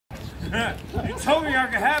You told me I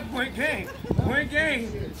could have point game. Point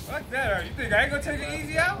game. Fuck that. You think I ain't gonna take it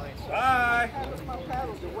easy out? Bye.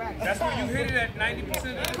 That's when you hit it at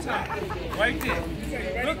 90% of the time. Right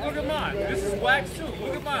there. Look at mine. This is wax too.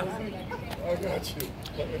 Look at mine. I got you.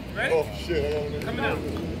 Ready? Oh shit. Coming out.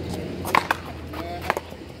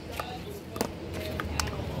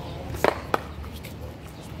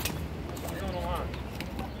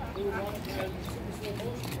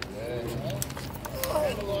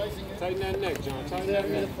 Tighten that neck, John. Tighten that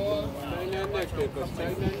neck. Tighten that neck there, cuz.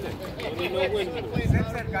 Tighten that neck. Don't need no wind in it.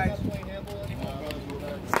 That's it, guys.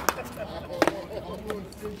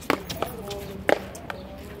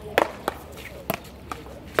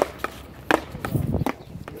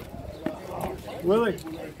 Willie,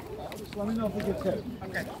 just let me know if it gets hit.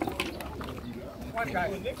 Okay. One guy.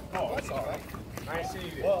 Oh, that's all right. I ain't see you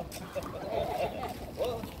there.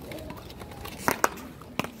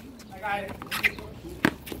 I got it.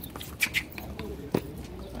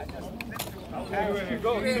 Okay, where you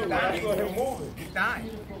go? He's dying. He's dying.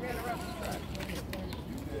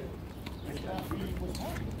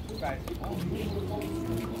 Guys.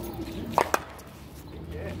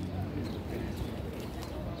 Yeah.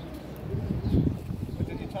 But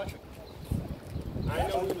did you touch it? I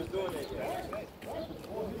know he was doing it.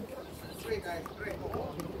 Three guys, three.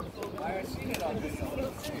 I haven't seen it on video.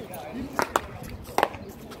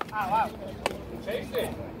 Ow, ow. Chase it.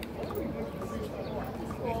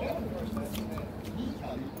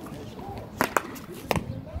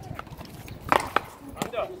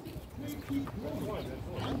 Under.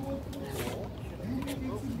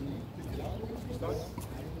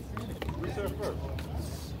 Reserve first.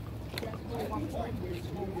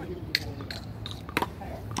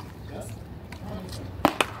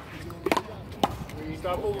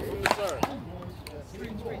 Stop moving from the serve.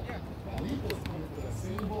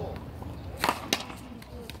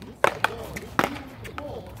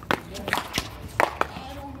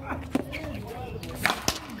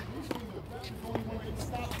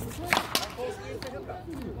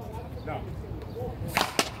 No.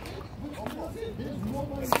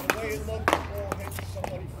 The way it looked, the ball hit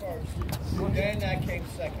somebody first. Then that came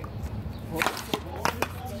second. I'm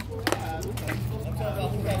talking about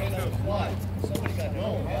who got hit on the fly. Somebody got hit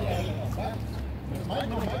on the fly.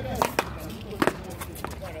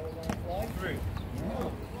 Three.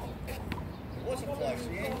 It wasn't fly,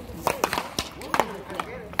 see it?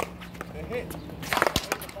 It hit.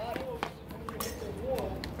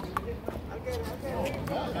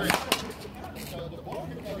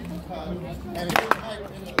 And it hit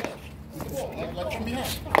right in the left. Like from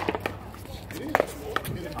behind.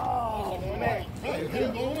 Oh, man. Right,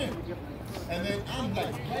 him going in. And then I'm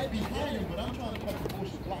like right behind him, but I'm trying to cut the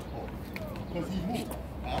bullshit block off. Because he moved.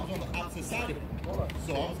 I was on the opposite side of him.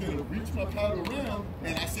 So I was going to reach my paddle around,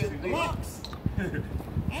 and I said, blocks. I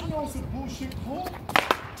know it's a bullshit call.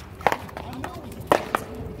 I know it's a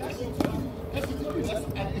bullshit call. That's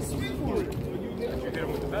what I can speak for it. You hit him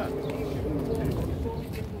with the bat.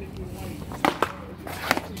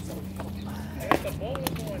 The ball was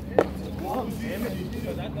going in. Damn it.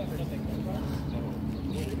 Because I thought nothing.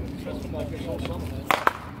 Trust him like it's all something.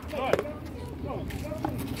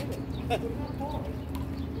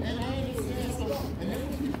 And I understand so. And then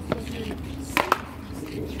people say,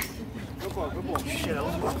 Good ball, good ball. shit, I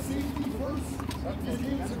was about safety first. This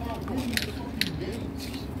game's about winning the fucking game.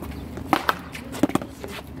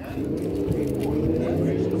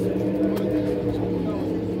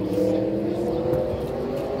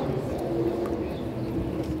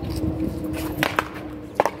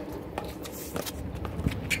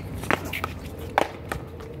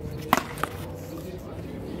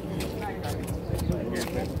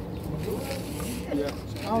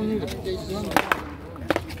 I don't need it.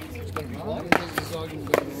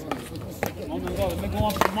 Oh my God, it's been going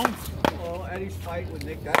on for months. Well, Eddie's fight with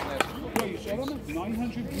Nick that last Yo, you saw them?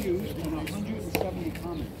 900 views and 170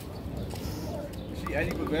 comments. See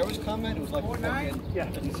Eddie Rivera's comment? It was like fucking... Yeah,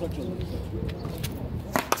 he's such a loser.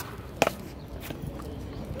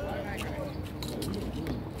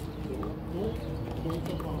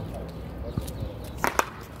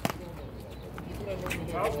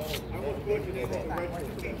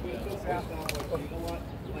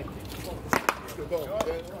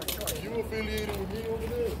 You affiliated with me over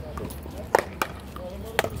there?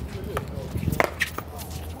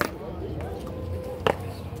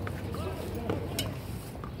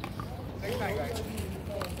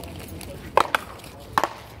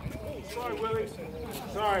 Sorry, Willie.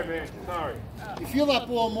 Sorry, man. Sorry. You feel that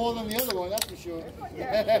ball more than the other one, that's for sure.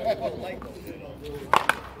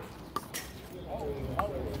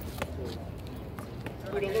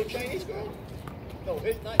 With a little Chinese girl? No,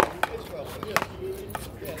 it's not Israel.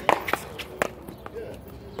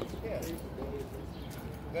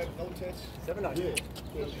 Yeah. No tits. 7 9. Yeah.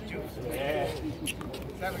 Yeah.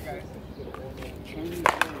 7 guys.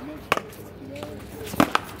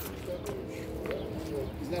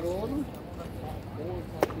 Is that all of them?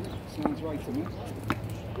 Sounds right to me.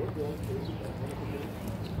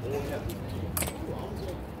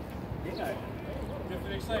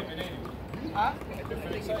 Different excitement, ain't it? Huh?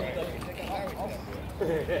 This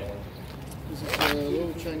is a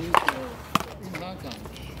little Chinese in Hong Kong.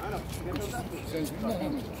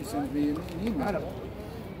 She sends me an email.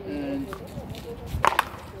 And it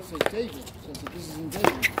says David. So I said, this isn't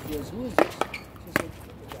David. She goes, who is this? So I said,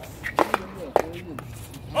 where are you?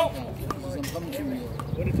 Oh! She says, I'm coming to you.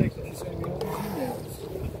 What did it take? She sent me all these emails.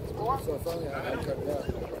 So I finally I cut it out.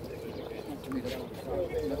 Not to meet her.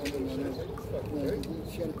 No.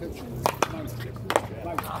 She had a picture. Nice.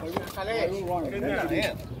 Good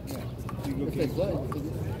man. If they play.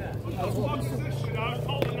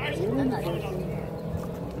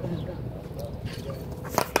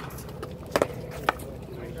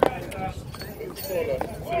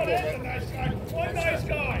 One nice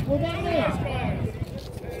guy.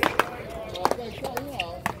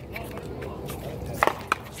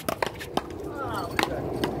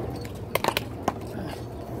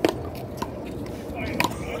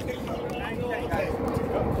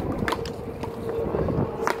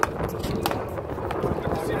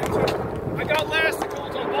 I got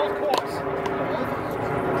lasticles on both courts.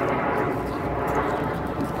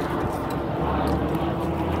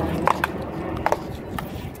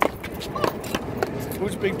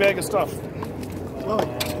 Who's a big bag of stuff?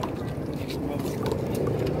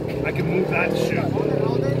 I can move that shit.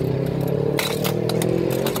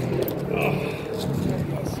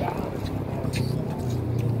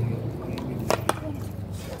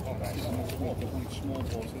 Small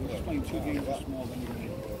balls. They're playing 2 games of small anyway.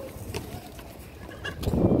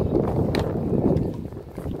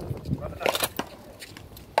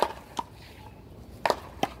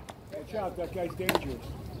 Watch out, that guy's dangerous.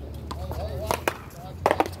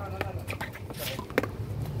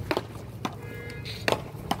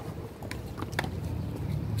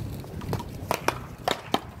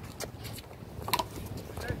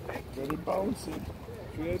 Very bouncy.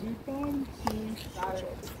 Very bouncy.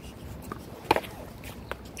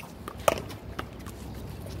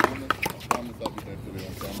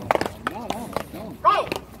 No. Go!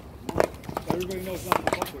 Everybody knows not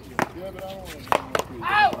to fuck with you. Yeah, but I don't want to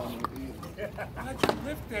How'd you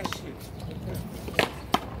lift that shit?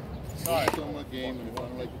 Sorry. It's on my game, and if I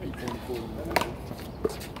don't like the people on the court,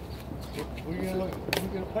 Who are you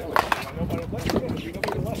gonna play with? Nobody to play with. You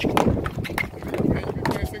nobody to left. you be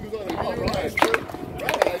playing singles on it. You're right.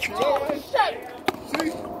 See?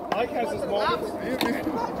 Mike has his moments. I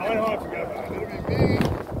don't know how to forget about it. It'll be me,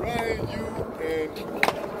 Ryan, you, and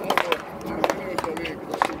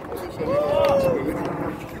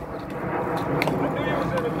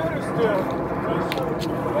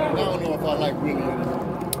I don't know if I like Willie anymore.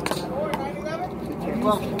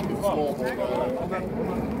 Small ball.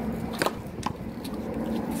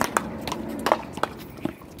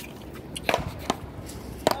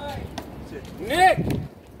 Nick!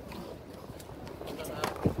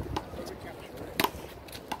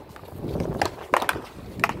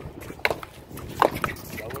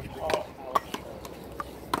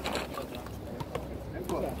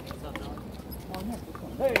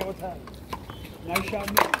 Hey, what's happening? Nice shot,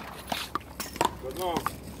 Nick. Good long.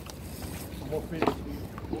 More feet.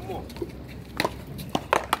 One more.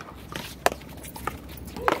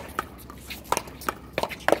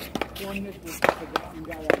 Poor Nick was the forgotten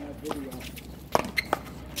guy on that video.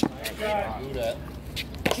 Don't do that.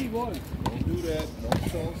 He was. Don't do that.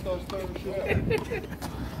 Don't start stirring shit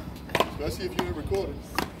up. Especially if you're recording.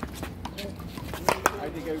 I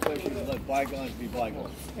think everybody should let bygones be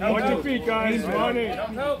bygones. Watch your feet, guys. Money.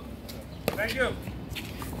 Help. Thank you.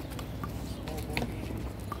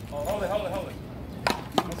 Oh, hold it.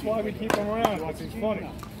 That's why we keep him around, because he's funny.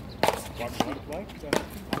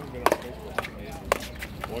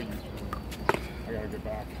 Or you. I gotta get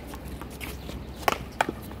back.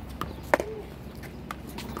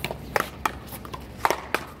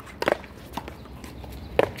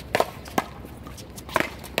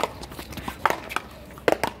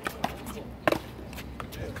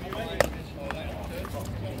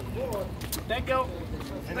 Thank you.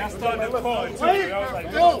 And I started to call it too. I was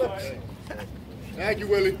like, Go! Thank you,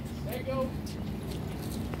 Willie. There you go.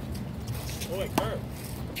 Oh, wait, curve.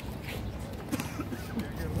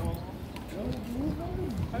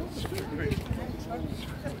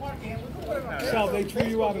 Shall they threw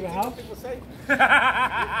you out of the house?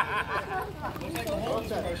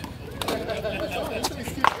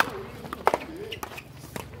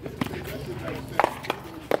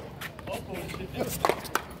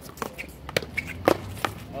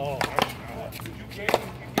 Oh, You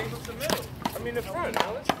gave us the middle. I mean the front,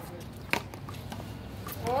 Alex.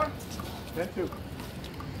 4. 10-2.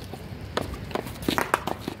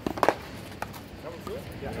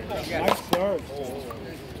 Nice serve.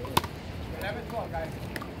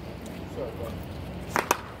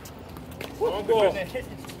 Long ball.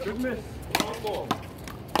 Good miss. Long ball.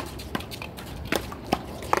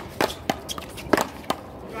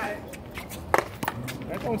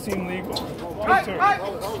 That don't seem legal. Right, Good right.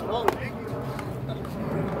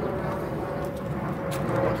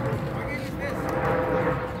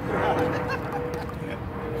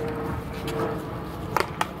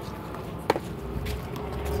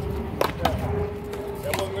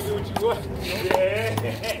 That wasn't gonna do what you want.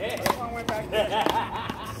 Yeah. One went back.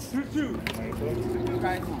 2-2.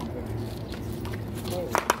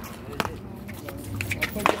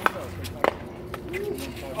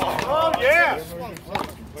 Oh yeah.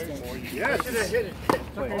 Yes. Should have hit it.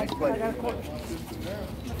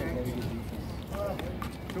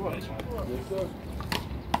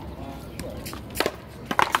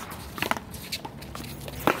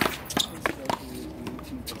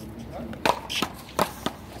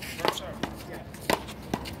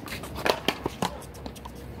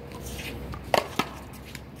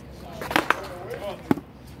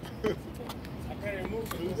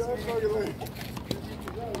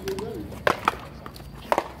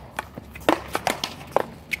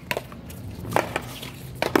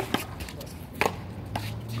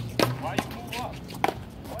 Why you move up?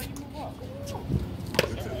 Why you move up?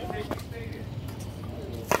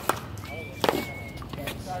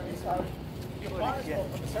 Sorry.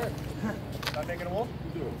 Not taking a walk?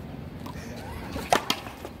 Good.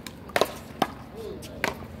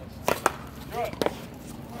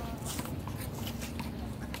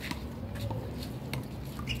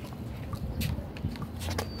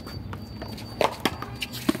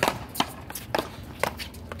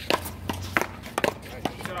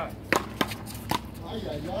 Nice shot.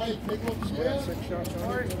 Take off the chair. 6 shots on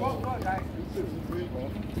it.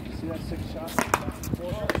 See that 6 shots?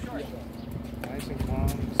 Nice and calm.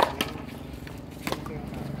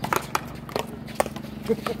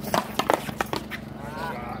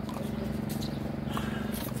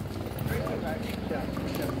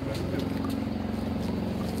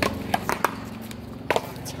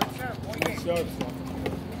 Nice serve, son.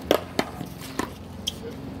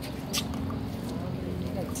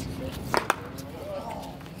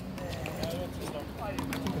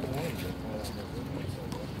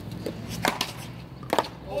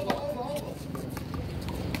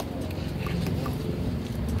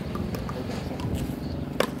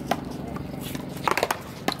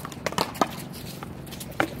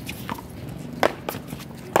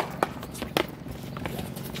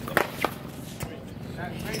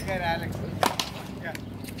 Very good, Alex. Yeah.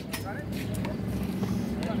 Got it?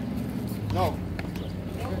 No.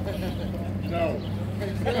 No.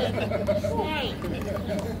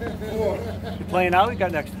 You playing out? You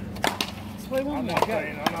got next. Let's play one more. I'm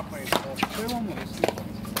not playing. Play one more.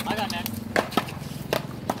 I got next.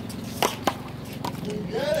 You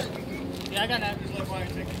get it. Yeah, I got next.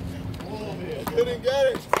 Couldn't get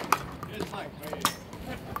it. Next time,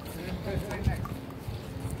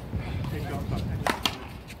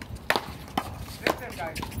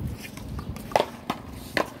 guys.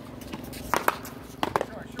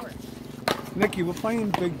 Short. Nikki, we're playing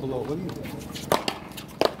big below. What do you think?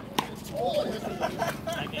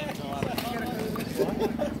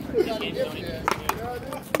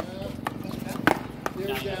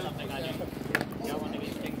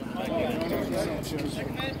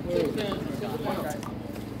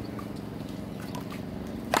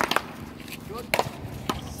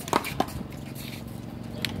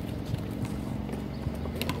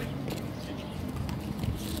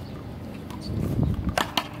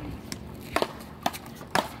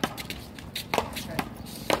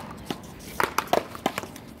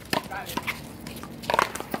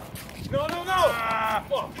 No. Ah,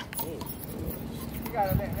 fuck. You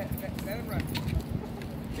gotta let him run.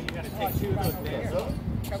 Then you gotta take 2 of those there.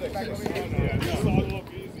 Coming back over here. Yeah, this all look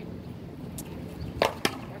easy.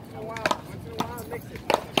 Once in a while, mix it.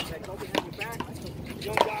 Like, go behind your back.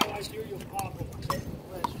 Young guy like you, you'll pop it.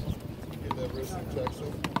 Get that wrist check, so.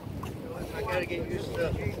 I gotta get used to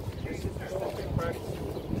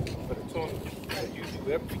practice. For the tournament, you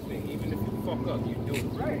do everything, even if you fuck up, you do it.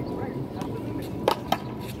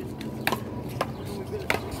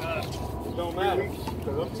 It don't matter,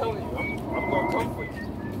 because I'm telling you, I'm gonna come for you.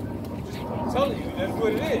 I'm telling you, that's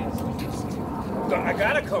what it is. I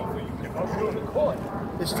gotta come for you if I'm doing the court.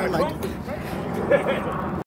 This time I